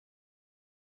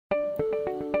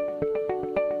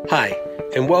Hi,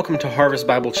 and welcome to Harvest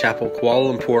Bible Chapel,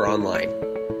 Kuala Lumpur Online.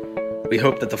 We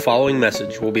hope that the following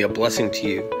message will be a blessing to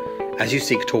you as you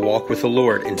seek to walk with the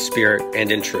Lord in spirit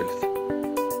and in truth.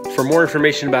 For more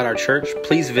information about our church,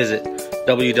 please visit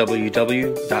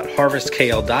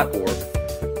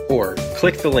www.harvestkl.org or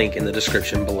click the link in the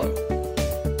description below.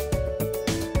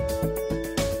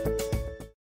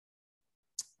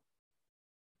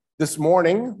 This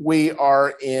morning, we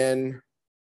are in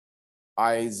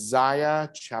Isaiah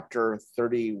chapter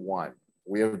 31.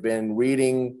 We have been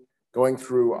going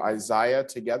through Isaiah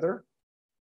together.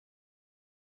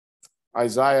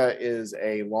 Isaiah is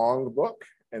a long book,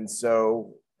 and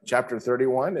so chapter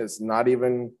 31 is not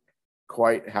even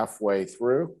quite halfway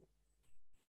through.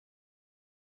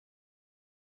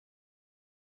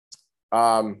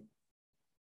 Happy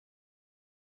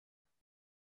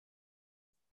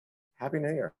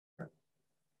New Year.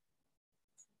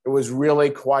 It was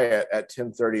really quiet at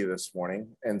 10:30 this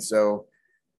morning, and so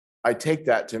I take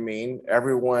that to mean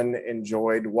everyone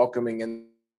enjoyed welcoming in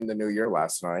the new year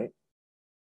last night.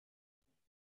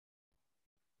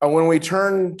 And when we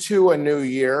turn to a new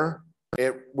year,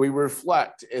 we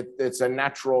reflect. It's a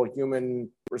natural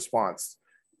human response.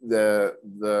 It's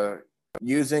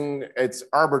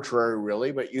arbitrary,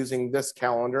 really, but using this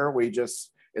calendar,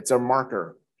 it's a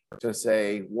marker to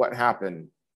say what happened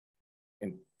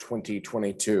in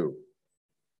 2022.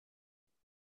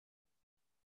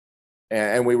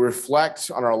 And we reflect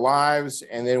on our lives,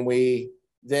 and then we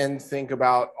think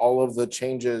about all of the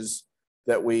changes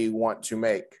that we want to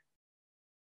make.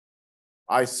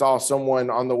 I saw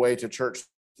someone on the way to church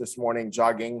this morning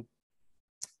jogging,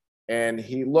 and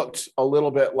he looked a little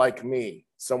bit like me,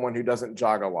 someone who doesn't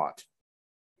jog a lot.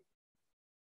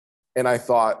 And I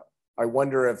thought, I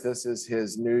wonder if this is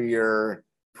his New Year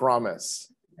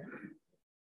promise.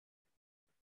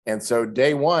 And so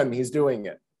day one, he's doing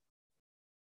it.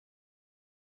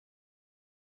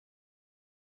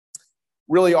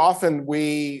 Really often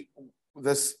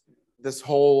this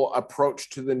whole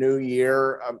approach to the new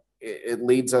year, it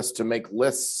leads us to make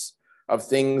lists of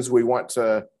things we want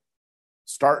to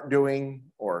start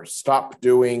doing or stop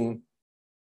doing.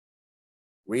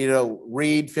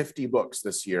 Read 50 books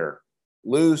this year,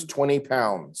 lose 20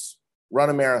 pounds, run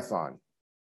a marathon,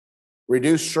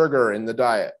 reduce sugar in the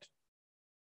diet,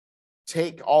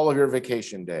 take all of your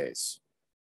vacation days,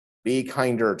 be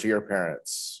kinder to your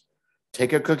parents,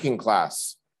 take a cooking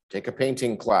class, take a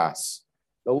painting class.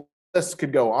 The list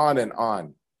could go on,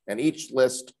 and each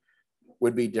list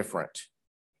would be different.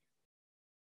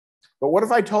 But what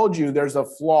if I told you there's a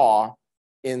flaw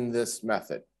in this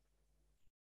method?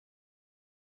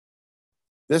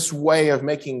 This way of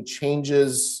making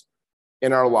changes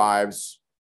in our lives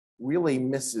really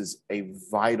misses a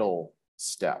vital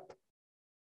step.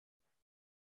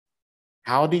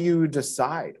 How do you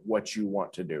decide what you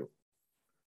want to do?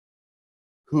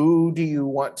 Who do you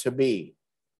want to be?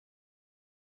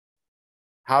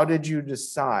 How did you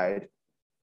decide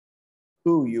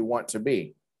who you want to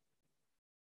be?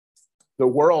 The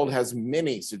world has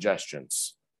many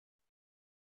suggestions.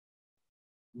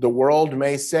 The world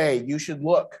may say you should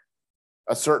look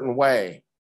a certain way,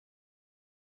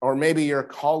 or maybe your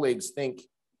colleagues think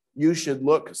you should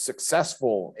look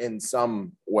successful in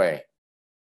some way.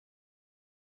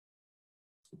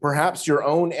 Perhaps your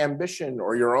own ambition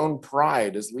or your own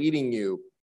pride is leading you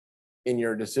in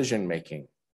your decision making.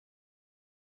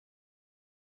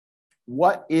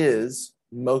 What is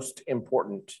most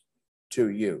important to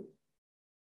you?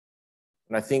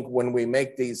 And I think when we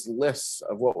make these lists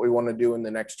of what we want to do in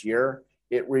the next year,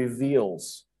 it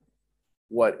reveals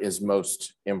what is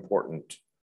most important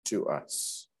to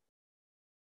us.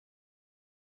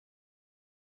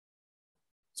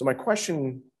 So my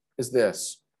question is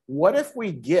this: what if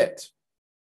we get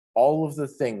all of the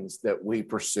things that we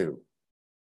pursue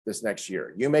this next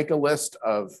year? You make a list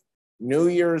of New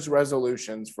Year's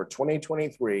resolutions for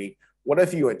 2023. What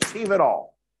if you achieve it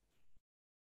all?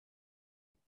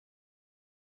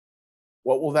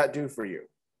 What will that do for you?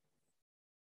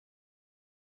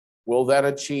 Will that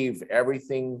achieve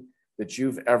everything that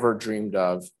you've ever dreamed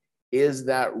of? Is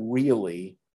that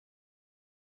really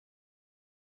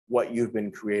what you've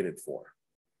been created for?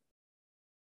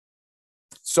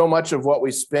 So much of what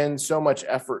we spend so much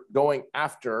effort going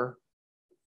after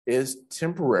is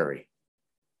temporary.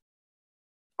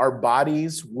 Our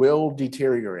bodies will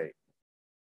deteriorate.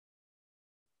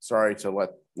 Sorry to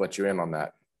let you in on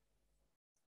that.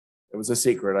 It was a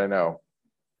secret, I know.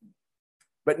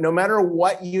 But no matter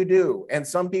what you do, and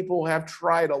some people have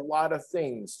tried a lot of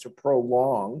things to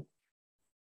prolong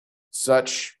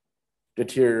such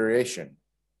deterioration.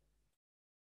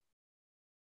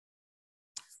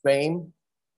 Fame,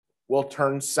 will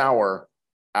turn sour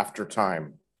after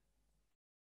time.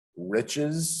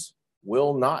 Riches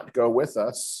will not go with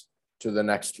us to the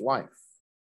next life.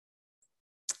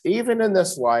 Even in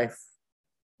this life,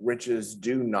 riches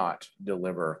do not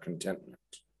deliver contentment.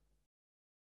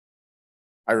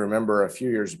 I remember a few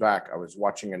years back, I was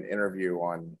watching an interview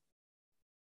on,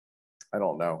 I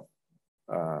don't know,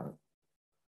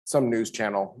 some news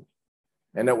channel,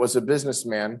 and it was a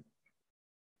businessman,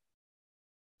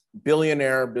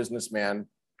 billionaire businessman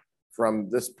from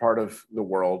this part of the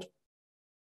world.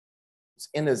 He's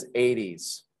in his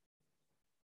 80s,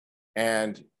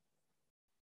 and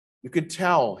you could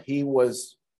tell he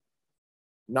was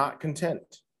not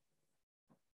content.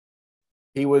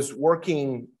 He was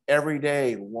working every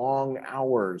day, long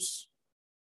hours,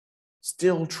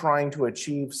 still trying to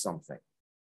achieve something.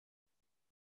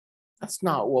 That's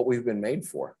not what we've been made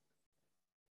for.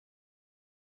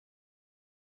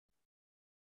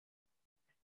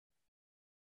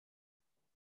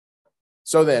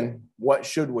 So then, what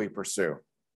should we pursue?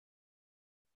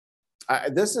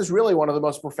 This is really one of the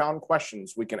most profound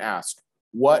questions we can ask.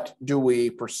 What do we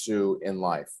pursue in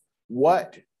life?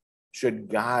 What should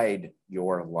guide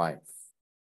your life?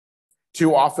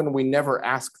 Too often, we never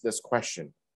ask this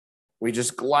question. We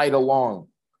just glide along,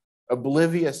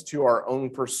 oblivious to our own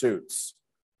pursuits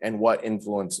and what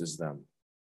influences them.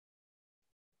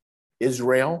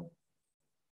 Israel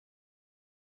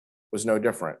was no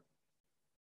different.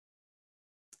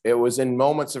 It was in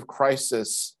moments of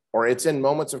crisis, or it's in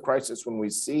moments of crisis when we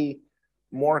see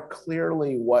more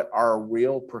clearly what our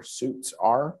real pursuits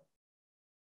are.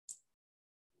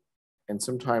 And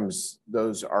sometimes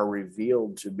those are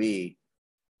revealed to be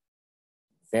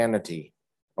vanity,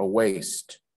 a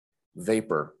waste,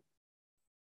 vapor.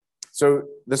 So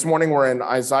this morning we're in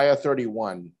Isaiah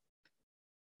 31,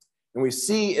 and we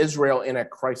see Israel in a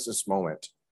crisis moment.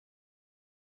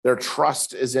 Their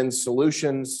trust is in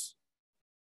solutions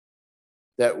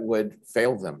that would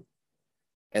fail them,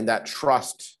 and that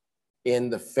trust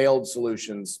in the failed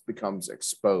solutions becomes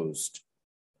exposed.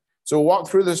 So we'll walk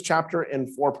through this chapter in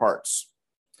 4 parts.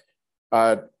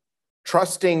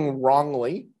 Trusting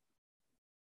wrongly,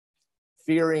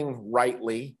 fearing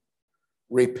rightly,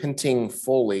 repenting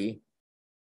fully,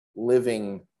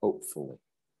 living hopefully.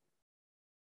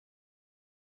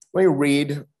 Let me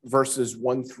read verses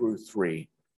 1 through 3.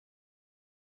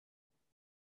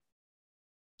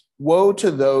 Woe to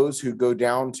those who go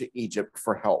down to Egypt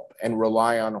for help and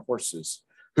rely on horses,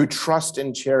 who trust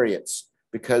in chariots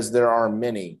because there are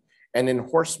many, and in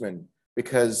horsemen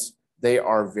because they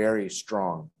are very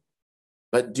strong.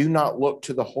 But do not look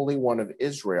to the Holy One of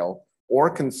Israel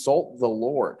or consult the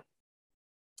Lord.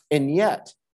 And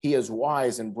yet he is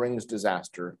wise and brings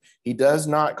disaster. He does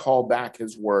not call back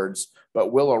his words,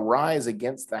 but will arise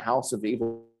against the house of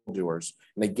evildoers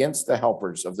and against the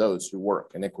helpers of those who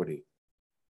work iniquity.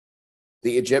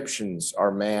 The Egyptians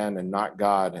are man and not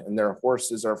God, and their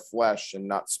horses are flesh and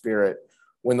not spirit.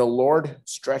 When the Lord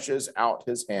stretches out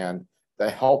his hand, the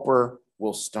helper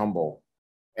will stumble,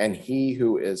 and he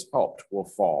who is helped will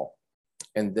fall,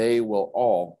 and they will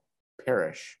all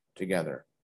perish together.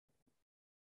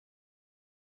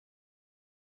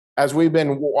 As we've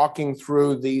been walking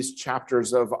through these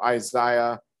chapters of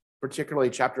Isaiah, particularly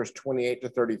chapters 28 to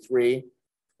 33,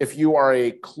 if you are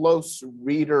a close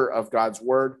reader of God's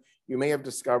word, you may have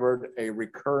discovered a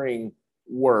recurring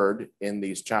word in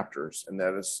these chapters, and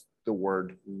that is the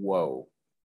word woe.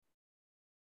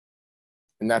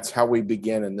 And that's how we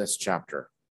begin in this chapter.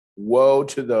 Woe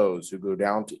to those who go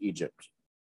down to Egypt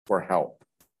for help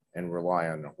and rely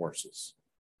on the horses.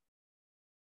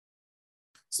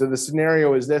 So the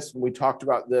scenario is this, and we talked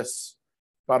about this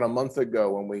about a month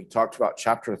ago when we talked about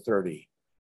chapter 30.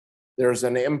 There's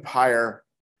an empire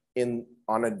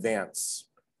on advance.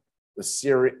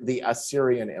 The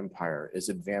Assyrian Empire is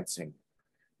advancing.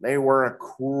 They were a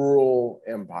cruel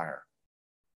empire.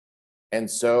 And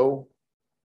so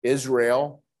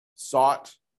Israel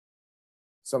sought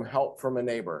some help from a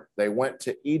neighbor. They went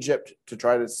to Egypt to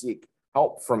try to seek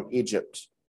help from Egypt.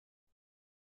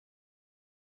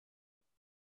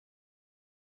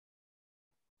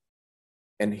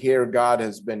 And here God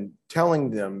has been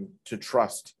telling them to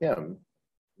trust him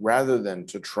rather than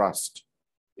to trust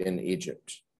in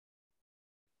Egypt.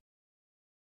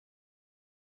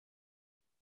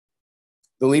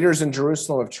 The leaders in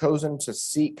Jerusalem have chosen to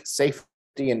seek safety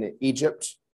in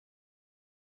Egypt.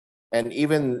 And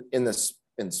even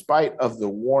in spite of the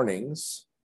warnings,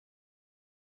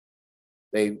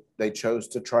 they chose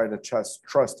to try to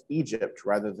trust Egypt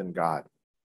rather than God.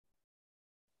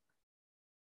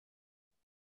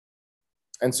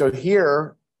 And so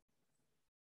here,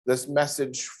 this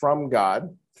message from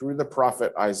God through the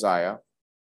prophet Isaiah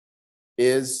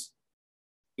is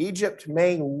Egypt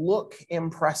may look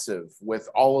impressive with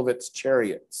all of its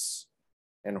chariots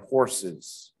and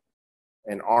horses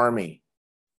and army.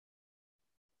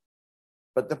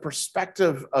 But the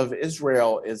perspective of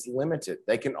Israel is limited.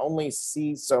 They can only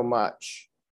see so much.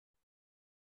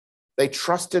 They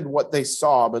trusted what they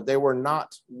saw, but they were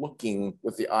not looking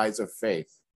with the eyes of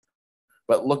faith,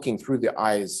 but looking through the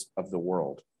eyes of the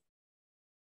world.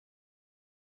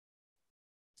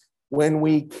 When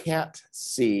we can't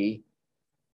see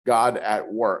God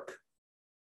at work,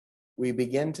 we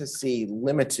begin to see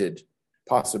limited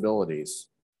possibilities.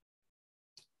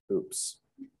 Oops.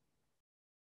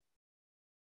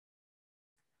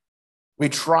 We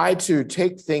try to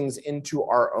take things into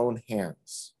our own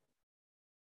hands.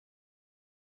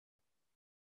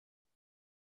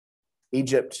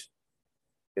 Egypt,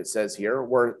 it says here,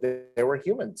 they were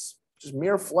humans, just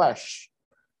mere flesh.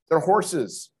 Their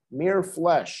horses, mere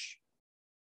flesh.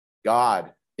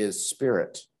 God is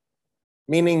spirit,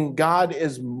 meaning God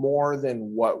is more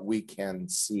than what we can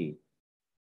see.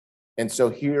 And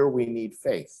so here we need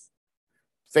faith.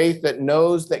 Faith that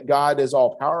knows that God is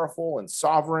all powerful and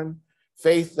sovereign.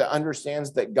 Faith that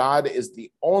understands that God is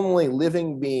the only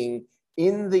living being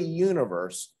in the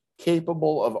universe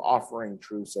capable of offering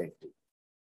true safety.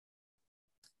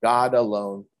 God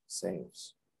alone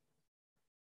saves.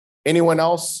 Anyone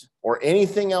else or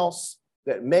anything else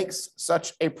that makes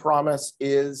such a promise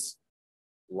is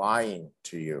lying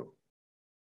to you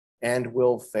and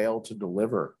will fail to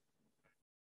deliver.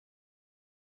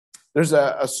 There's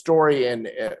a story in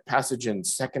a passage in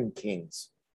 2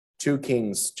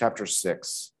 Kings chapter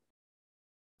 6.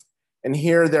 And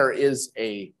here there is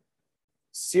a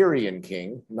Syrian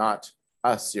king, not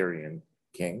a Syrian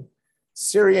king,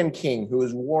 Syrian king who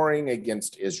is warring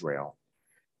against Israel.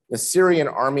 The Syrian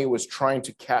army was trying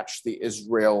to catch the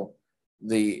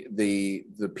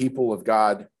people of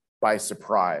God by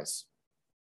surprise,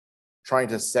 trying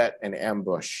to set an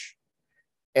ambush.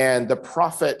 And the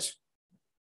prophet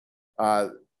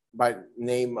by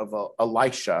name of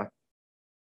Elisha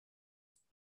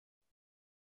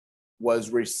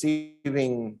was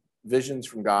receiving visions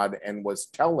from God and was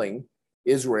telling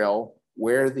Israel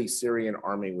where the Syrian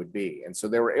army would be. And so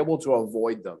they were able to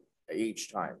avoid them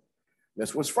each time.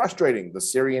 This was frustrating the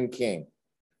Syrian king.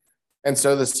 And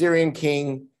so the Syrian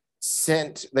king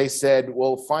they said,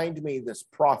 well, find me this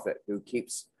prophet who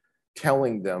keeps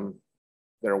telling them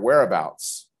their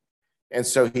whereabouts. And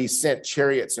so he sent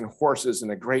chariots and horses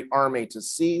and a great army to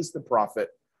seize the prophet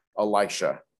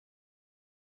Elisha.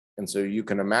 And so you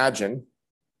can imagine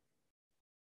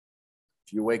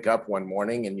if you wake up one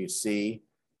morning and you see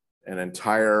an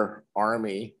entire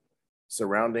army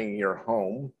surrounding your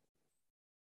home,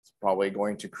 it's probably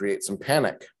going to create some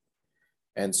panic.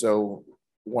 And so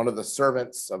one of the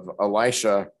servants of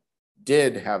Elisha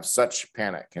did have such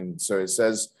panic. And so it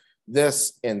says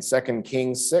this in 2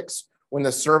 Kings 6, when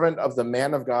the servant of the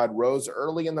man of God rose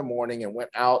early in the morning and went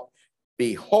out,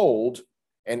 behold,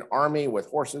 an army with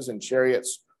horses and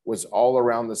chariots was all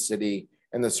around the city.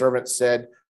 And the servant said,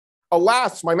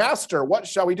 alas, my master, what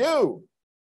shall we do?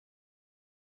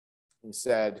 He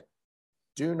said,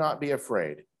 do not be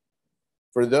afraid,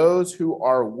 for those who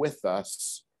are with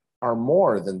us are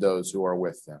more than those who are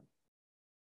with them.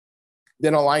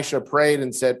 Then Elisha prayed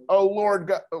and said, oh, Lord,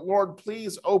 God, Lord,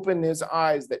 please open his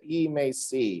eyes that he may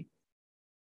see.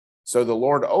 So the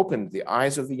Lord opened the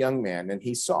eyes of the young man, and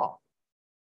he saw.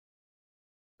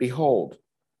 Behold,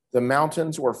 the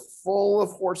mountains were full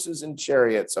of horses and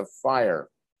chariots of fire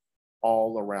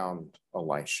all around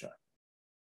Elisha.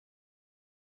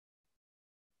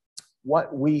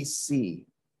 What we see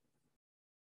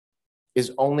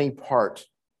is only part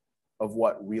of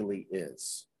what really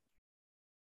is.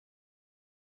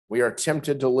 We are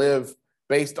tempted to live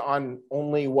based on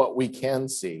only what we can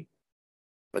see,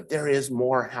 but there is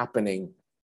more happening,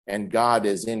 and God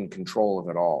is in control of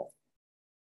it all.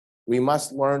 We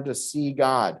must learn to see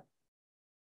God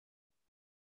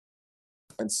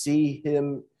and see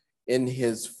him in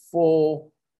his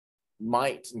full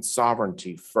might and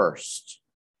sovereignty first.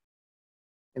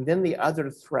 And then the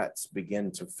other threats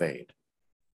begin to fade.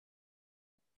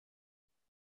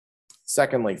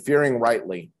 Secondly, fearing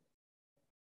rightly.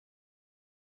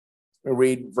 We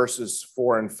read verses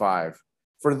 4 and 5.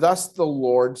 For thus the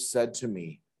Lord said to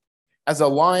me, as a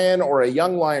lion or a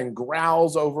young lion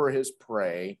growls over his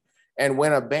prey, and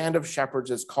when a band of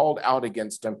shepherds is called out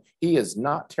against him, he is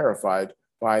not terrified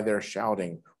by their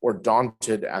shouting or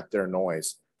daunted at their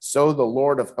noise. So the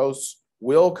Lord of hosts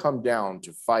will come down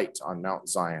to fight on Mount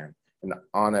Zion and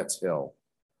on its hill.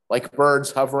 Like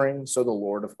birds hovering, so the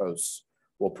Lord of hosts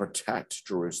will protect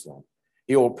Jerusalem.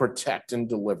 He will protect and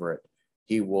deliver it.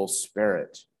 He will spare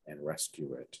it and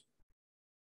rescue it.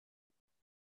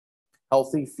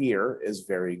 Healthy fear is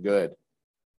very good.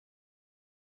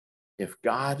 If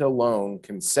God alone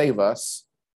can save us,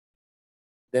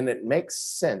 then it makes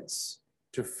sense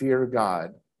to fear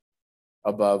God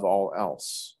above all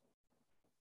else.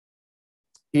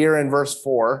 Here in verse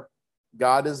 4,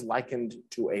 God is likened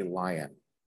to a lion.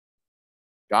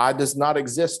 God does not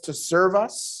exist to serve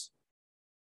us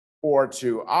or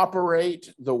to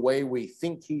operate the way we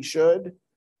think he should.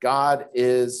 God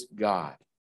is God.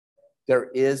 There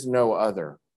is no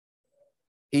other.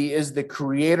 He is the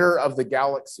creator of the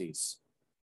galaxies.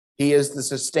 He is the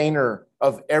sustainer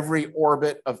of every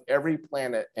orbit of every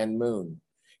planet and moon.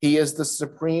 He is the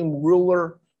supreme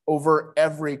ruler over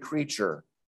every creature.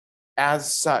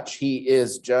 As such, he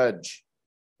is judge,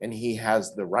 and he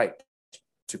has the right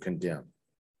to condemn.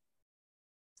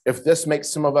 If this makes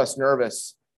some of us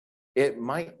nervous, it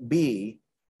might be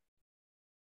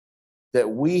that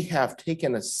we have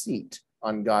taken a seat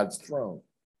on God's throne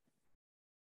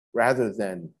rather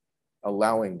than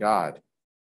allowing God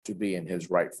to be in his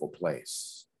rightful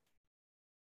place.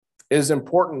 It is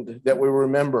important that we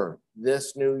remember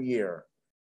this new year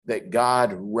that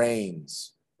God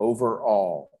reigns over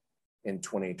all in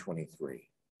 2023.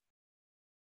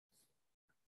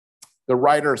 The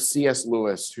writer C.S.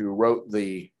 Lewis, who wrote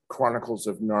the Chronicles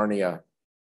of Narnia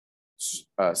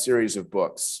series of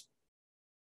books,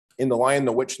 in The Lion,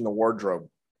 the Witch, and the Wardrobe,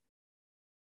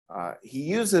 he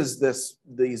uses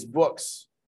these books,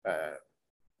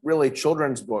 really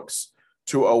children's books,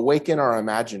 to awaken our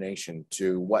imagination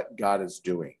to what God is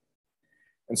doing.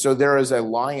 And so there is a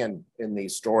lion in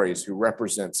these stories who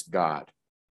represents God.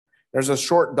 There's a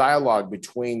short dialogue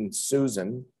between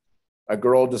Susan, a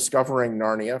girl discovering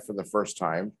Narnia for the first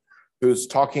time, who's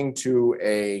talking to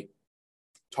a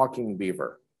talking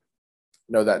beaver.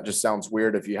 No, that just sounds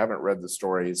weird. If you haven't read the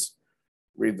stories,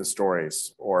 read the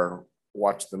stories, or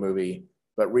watch the movie,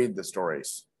 but read the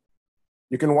stories.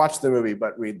 You can watch the movie,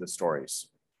 but read the stories.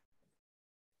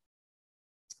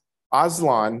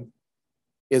 Aslan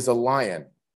is a lion,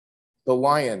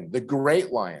 the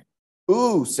great lion.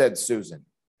 Ooh, said Susan.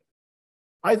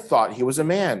 I thought he was a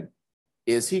man.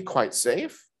 Is he quite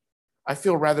safe? I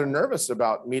feel rather nervous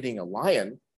about meeting a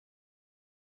lion.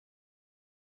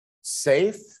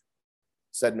 Safe,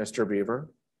 said Mr. Beaver.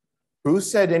 Who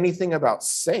said anything about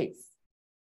safe?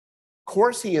 Of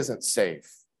course he isn't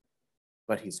safe,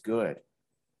 but he's good.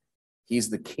 He's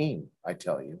the king, I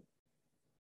tell you.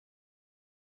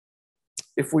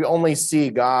 If we only see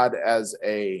God as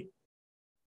a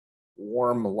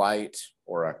warm light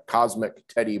or a cosmic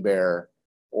teddy bear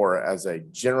or as a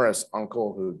generous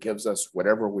uncle who gives us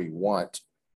whatever we want,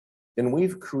 then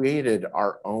we've created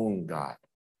our own God,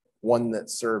 one that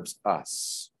serves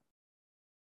us.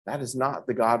 That is not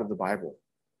the God of the Bible.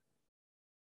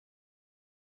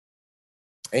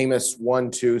 Amos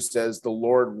 1:2 says, the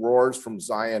Lord roars from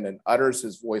Zion and utters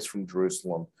his voice from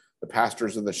Jerusalem. The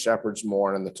pastures of the shepherds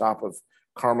mourn, and the top of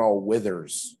Carmel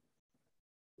withers.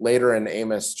 Later in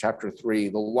Amos chapter 3,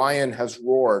 the lion has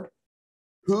roared.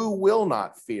 Who will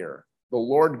not fear? The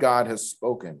Lord God has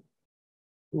spoken.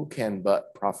 Who can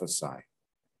but prophesy?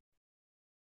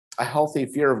 A healthy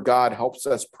fear of God helps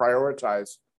us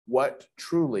prioritize what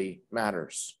truly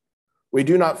matters. We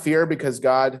do not fear because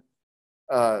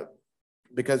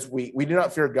we do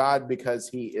not fear God because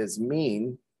he is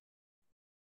mean.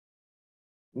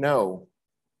 No,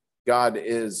 God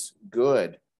is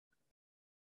good.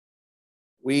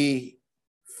 We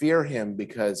fear him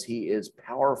because he is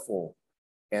powerful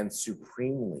and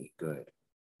supremely good.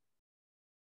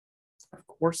 Of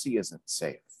course, he isn't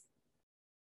safe,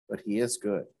 but he is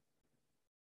good.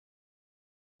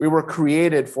 We were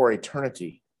created for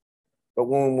eternity, but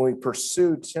when we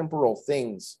pursue temporal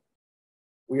things,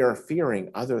 we are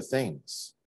fearing other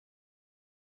things.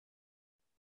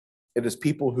 It is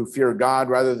people who fear God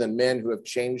rather than men who have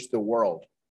changed the world.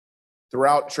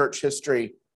 Throughout church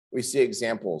history, we see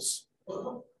examples.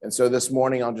 And so this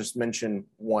morning, I'll just mention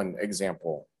one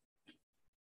example.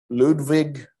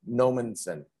 Ludwig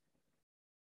Nommensen.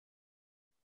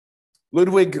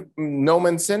 Ludwig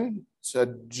Nommensen is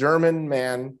a German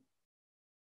man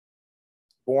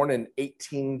born in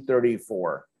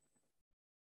 1834.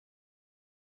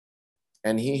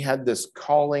 And he had this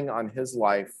calling on his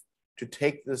life to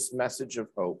take this message of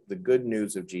hope, the good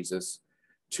news of Jesus,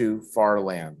 to far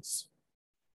lands.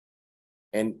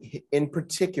 And in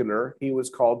particular, he was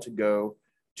called to go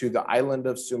to the island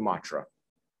of Sumatra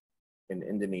in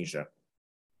Indonesia,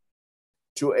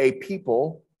 to a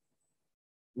people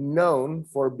known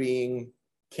for being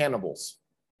cannibals.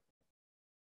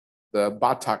 the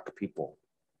Batak people.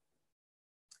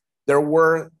 There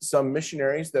were some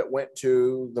missionaries that went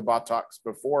to the Bataks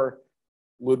before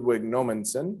Ludwig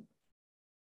Nommensen.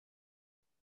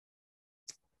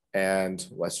 And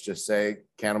let's just say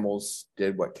cannibals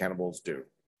did what cannibals do.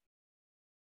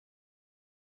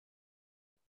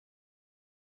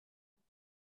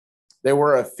 They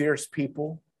were a fierce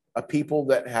people, a people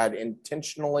that had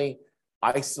intentionally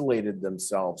isolated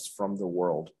themselves from the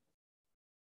world.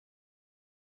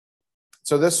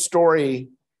 So this story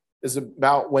is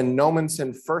about when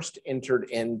Nommensen first entered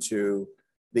into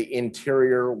the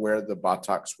interior where the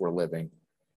Bataks were living. It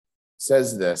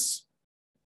says this: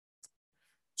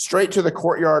 straight to the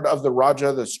courtyard of the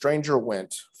Raja the stranger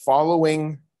went,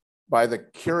 following by the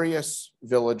curious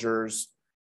villagers.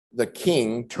 The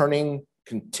king, turning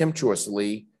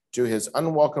contemptuously to his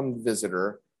unwelcome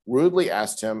visitor, rudely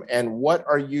asked him, "And what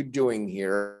are you doing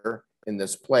here in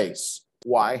this place?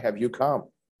 Why have you come?"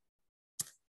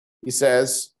 He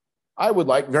says, "I would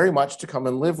like very much to come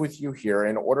and live with you here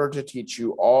in order to teach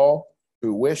you all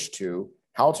who wish to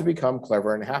how to become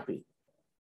clever and happy,"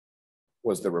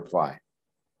 was the reply.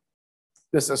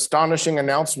 This astonishing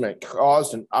announcement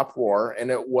caused an uproar, and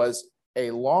it was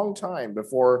a long time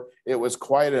before it was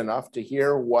quiet enough to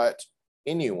hear what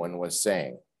anyone was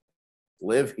saying.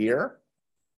 Live here?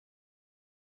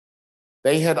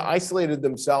 They had isolated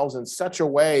themselves in such a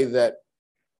way that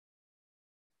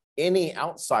any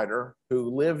outsider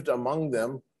who lived among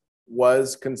them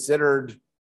was considered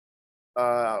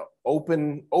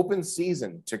open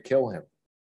season to kill him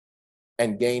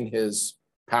and gain his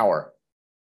power.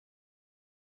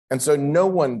 And so no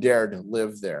one dared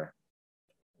live there.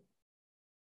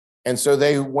 And so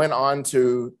they went on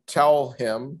to tell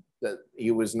him that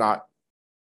he was not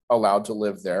allowed to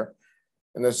live there.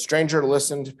 And the stranger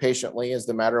listened patiently as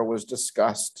the matter was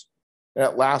discussed. And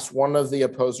at last, one of the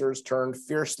opposers turned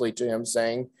fiercely to him,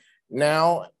 saying,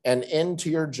 "Now an end to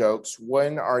your jokes.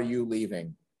 When are you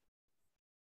leaving?"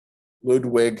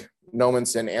 Ludwig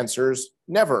Nommensen answers,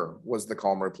 "Never," was the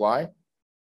calm reply.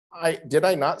 Did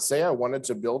I not say I wanted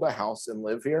to build a house and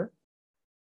live here?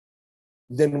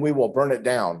 Then we will burn it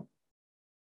down,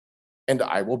 and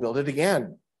I will build it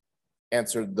again,"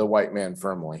 answered the white man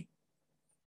firmly.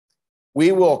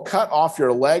 "We will cut off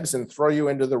your legs and throw you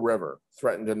into the river,"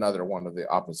 threatened another one of the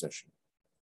opposition.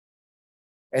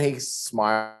 And he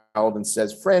smiled and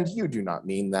says, "Friend, you do not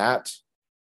mean that."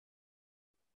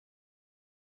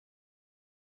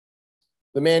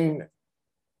 The men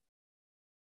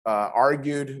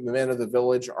the men of the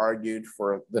village argued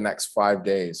for the next 5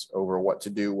 days over what to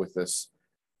do with this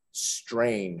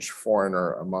strange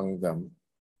foreigner among them.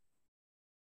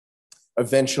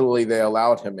 Eventually, they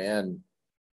allowed him in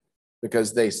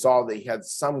because they saw that he had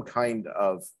some kind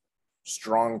of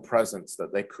strong presence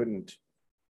that they couldn't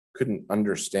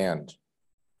understand.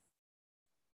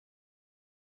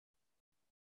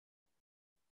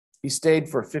 He stayed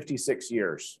for 56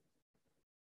 years.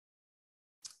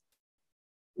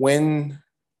 When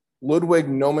Ludwig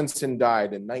Nommensen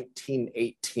died in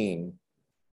 1918,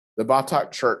 the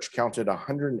Batak Church counted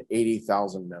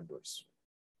 180,000 members,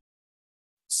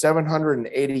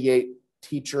 788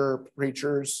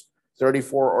 preachers,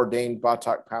 34 ordained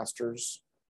Batak pastors.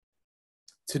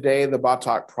 Today, the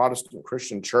Batak Protestant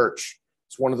Christian Church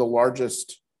is one of the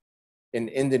largest in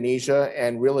Indonesia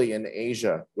and really in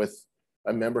Asia, with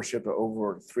a membership of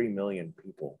over 3 million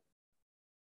people.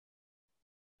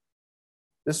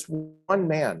 This one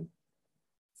man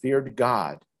feared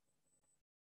God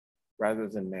rather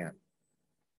than man,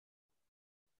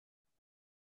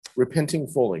 repenting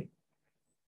fully.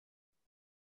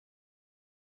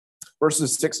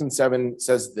 Verses 6 and 7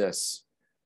 says this: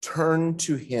 turn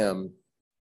to him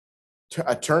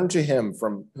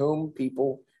from whom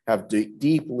people have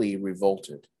deeply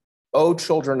revolted, O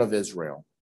children of Israel.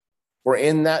 For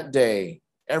in that day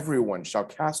everyone shall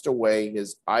cast away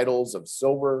his idols of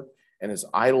silver and his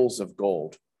idols of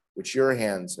gold, which your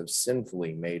hands have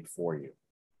sinfully made for you.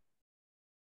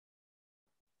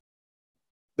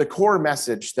 The core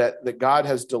message that God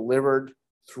has delivered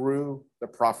through the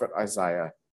prophet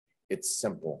Isaiah, it's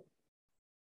simple.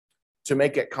 To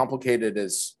make it complicated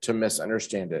is to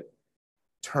misunderstand it.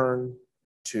 Turn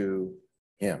to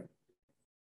him.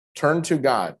 Turn to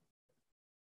God,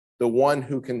 the one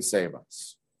who can save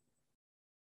us.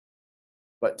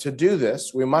 But to do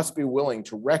this, we must be willing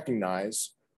to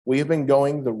recognize we have been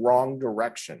going the wrong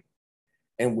direction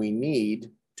and we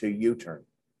need to U-turn,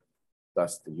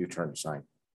 thus the U-turn sign.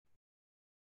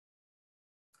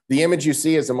 The image you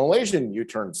see is a Malaysian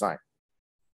U-turn sign,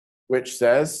 which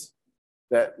says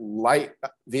that light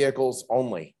vehicles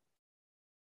only.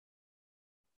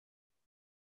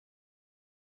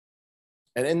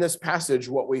 And in this passage,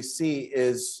 what we see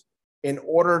is in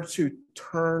order to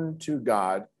turn to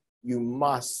God, you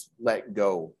must let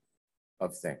go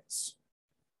of things.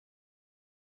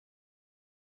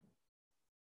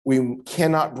 We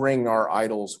cannot bring our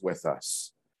idols with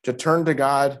us. To turn to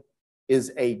God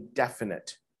is a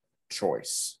definite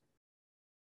choice.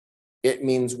 It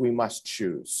means we must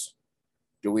choose.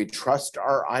 Do we trust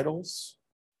our idols,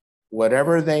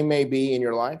 whatever they may be in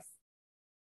your life?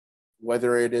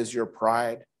 Whether it is your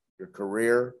pride, your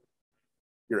career,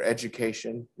 your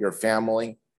education, your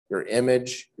family, your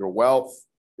image, your wealth,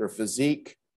 your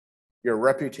physique, your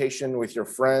reputation with your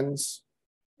friends,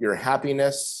 your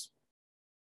happiness.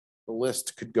 The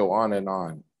list could go on and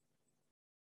on.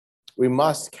 We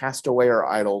must cast away our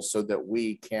idols so that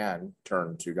we can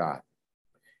turn to God.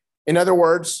 In other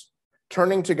words,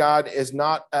 turning to God is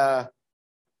not I'm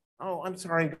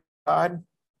sorry, God,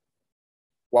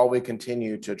 while we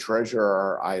continue to treasure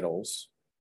our idols.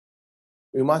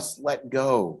 We must let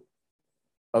go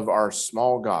of our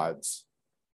small gods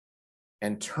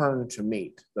and turn to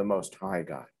meet the Most High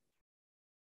God.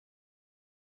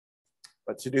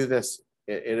 But to do this,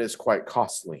 it is quite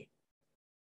costly.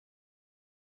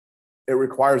 It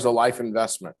requires a life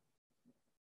investment.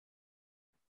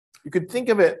 You could think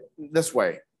of it this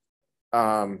way.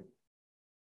 Think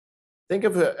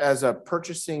of it as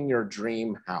purchasing your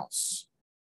dream house.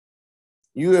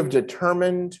 You have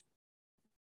determined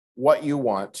what you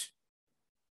want,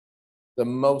 the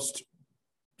most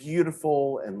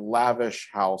beautiful and lavish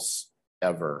house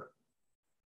ever.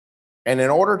 And in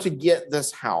order to get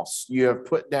this house, you have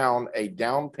put down a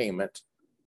down payment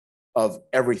of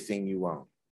everything you own.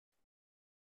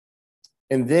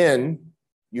 And then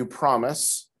you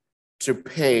promise to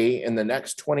pay in the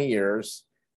next 20 years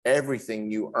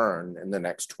everything you earn in the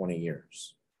next 20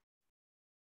 years.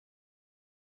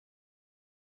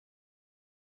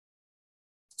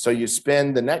 So you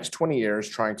spend the next 20 years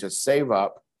trying to save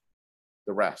up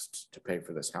the rest to pay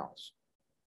for this house.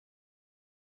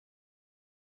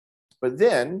 But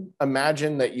then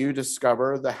imagine that you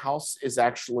discover the house is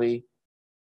actually,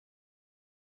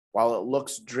 while it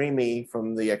looks dreamy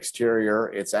from the exterior,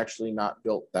 it's actually not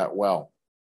built that well.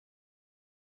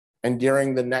 And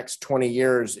during the next 20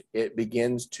 years, it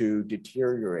begins to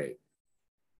deteriorate.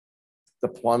 The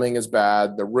plumbing is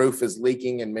bad. The roof is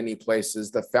leaking in many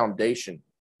places. The foundation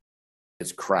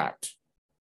is cracked.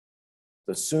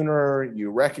 The sooner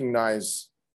you recognize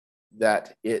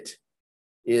that it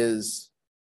is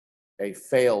a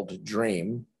failed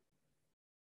dream,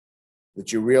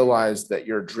 that you realize that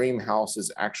your dream house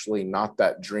is actually not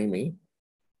that dreamy.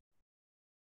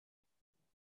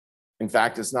 In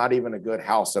fact, it's not even a good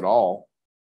house at all.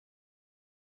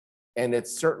 And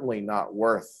it's certainly not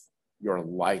worth your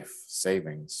life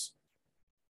savings.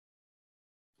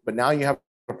 But now you have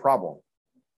a problem.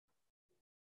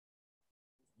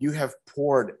 You have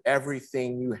poured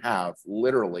everything you have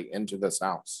literally into this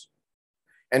house.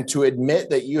 And to admit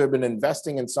that you have been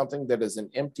investing in something that is an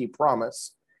empty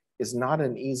promise is not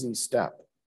an easy step.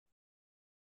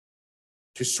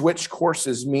 To switch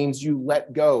courses means you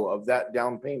let go of that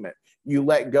down payment. You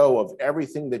let go of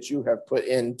everything that you have put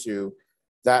into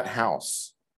that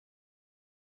house.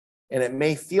 And it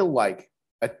may feel like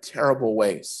a terrible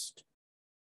waste.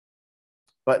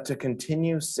 But to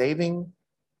continue saving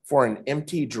for an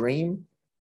empty dream,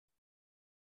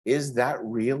 is that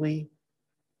really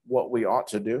what we ought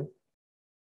to do?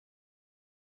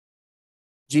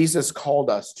 Jesus called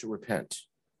us to repent,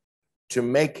 to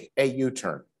make a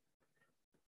U-turn.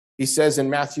 He says in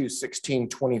Matthew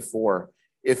 16:24,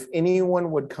 if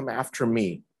anyone would come after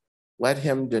me, let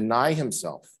him deny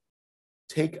himself,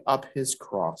 take up his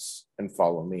cross, and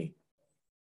follow me.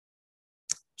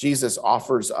 Jesus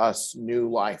offers us new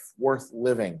life worth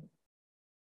living,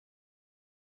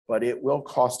 but it will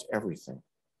cost everything.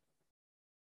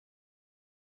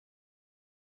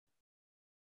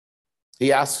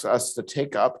 He asks us to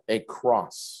take up a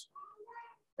cross,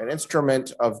 an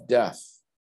instrument of death,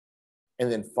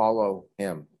 and then follow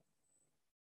him.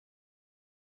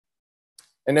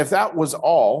 And if that was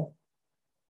all,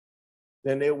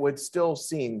 then it would still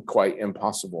seem quite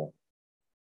impossible.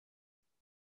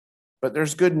 But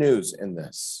there's good news in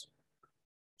this.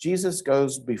 Jesus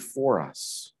goes before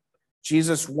us.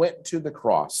 Jesus went to the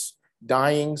cross,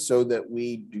 dying so that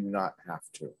we do not have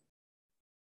to.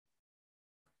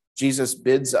 Jesus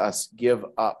bids us give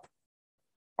up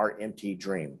our empty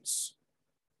dreams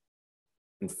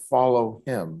and follow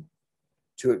him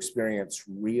to experience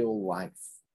real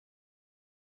life.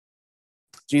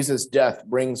 Jesus' death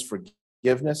brings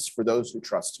forgiveness for those who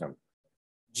trust him.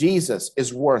 Jesus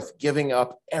is worth giving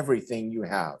up everything you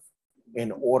have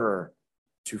in order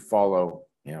to follow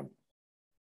him.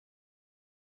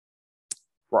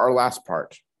 For our last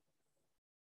part,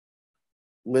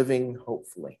 living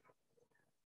hopefully.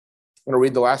 I'm going to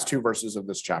read the last two verses of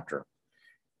this chapter.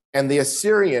 And the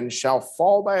Assyrian shall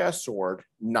fall by a sword,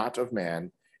 not of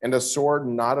man, and a sword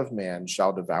not of man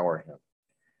shall devour him.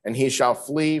 And he shall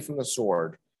flee from the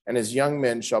sword, and his young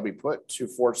men shall be put to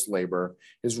forced labor.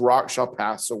 His rock shall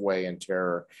pass away in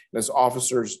terror, and his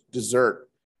officers desert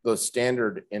the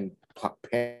standard in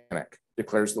panic,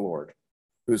 declares the Lord,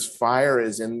 whose fire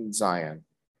is in Zion,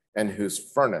 and whose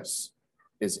furnace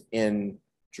is in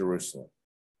Jerusalem.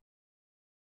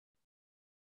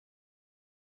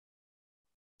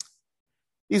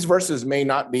 These verses may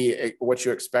not be what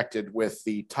you expected with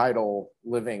the title,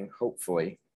 Living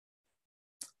Hopefully.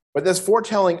 But this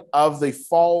foretelling of the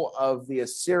fall of the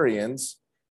Assyrians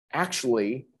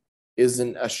actually is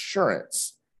an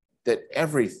assurance that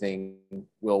everything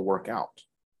will work out.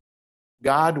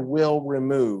 God will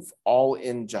remove all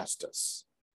injustice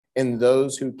in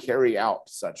those who carry out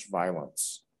such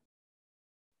violence.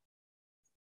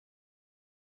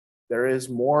 There is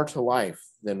more to life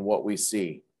than what we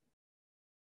see.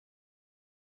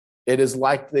 It is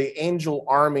like the angel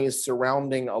armies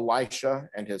surrounding Elisha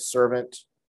and his servant.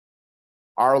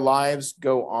 Our lives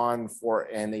go on for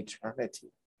an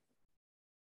eternity.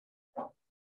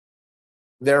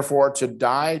 Therefore, to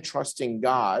die trusting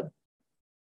God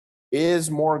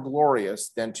is more glorious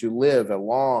than to live a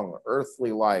long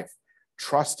earthly life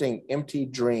trusting empty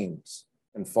dreams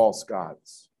and false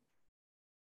gods.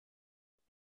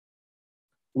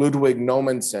 Ludwig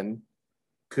Nommensen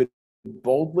could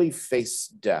boldly face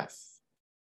death,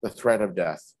 the threat of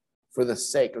death, for the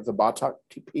sake of the Batak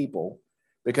people,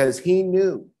 because he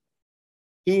knew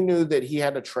that he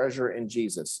had a treasure in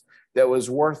Jesus that was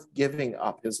worth giving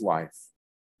up his life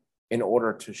in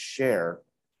order to share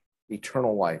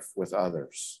eternal life with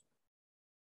others.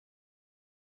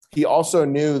 He also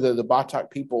knew that the Batak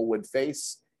people would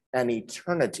face an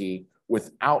eternity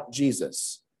without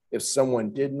Jesus if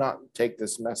someone did not take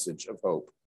this message of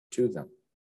hope to them.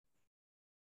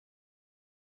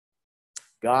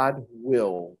 God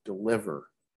will deliver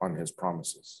on his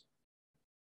promises.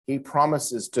 He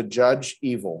promises to judge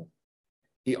evil.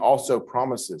 He also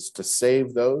promises to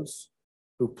save those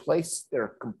who place their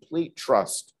complete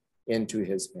trust into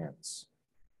his hands.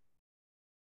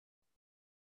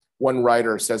 One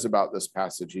writer says about this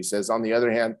passage, he says, on the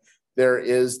other hand, there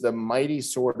is the mighty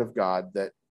sword of God,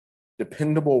 that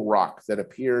dependable rock that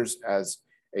appears as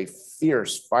a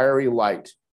fierce, fiery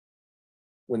light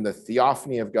when the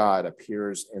theophany of God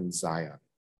appears in Zion.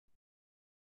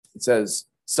 It says,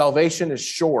 salvation is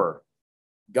sure.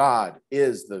 God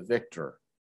is the victor.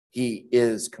 He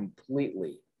is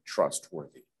completely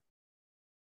trustworthy.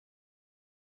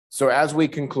 So as we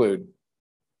conclude,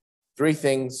 three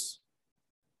things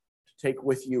to take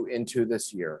with you into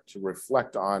this year, to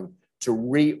reflect on, to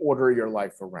reorder your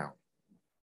life around.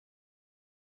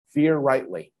 Fear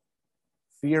rightly.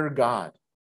 Fear God.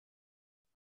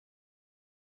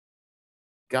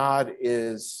 God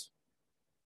is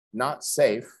not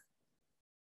safe,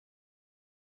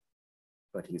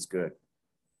 but he's good.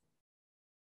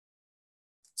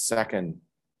 Second,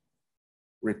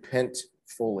 repent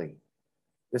fully.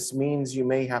 This means you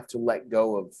may have to let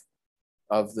go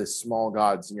of the small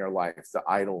gods in your life, the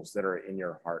idols that are in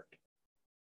your heart.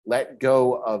 Let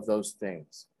go of those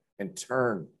things and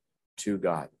turn to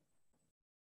God.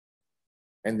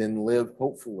 And then live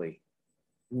hopefully,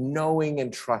 knowing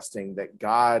and trusting that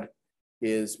God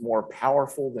is more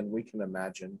powerful than we can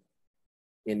imagine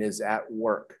and is at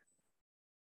work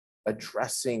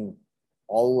addressing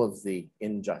all of the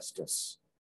injustice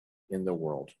in the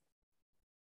world.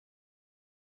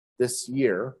 This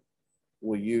year,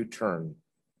 will you turn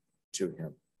to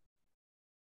him?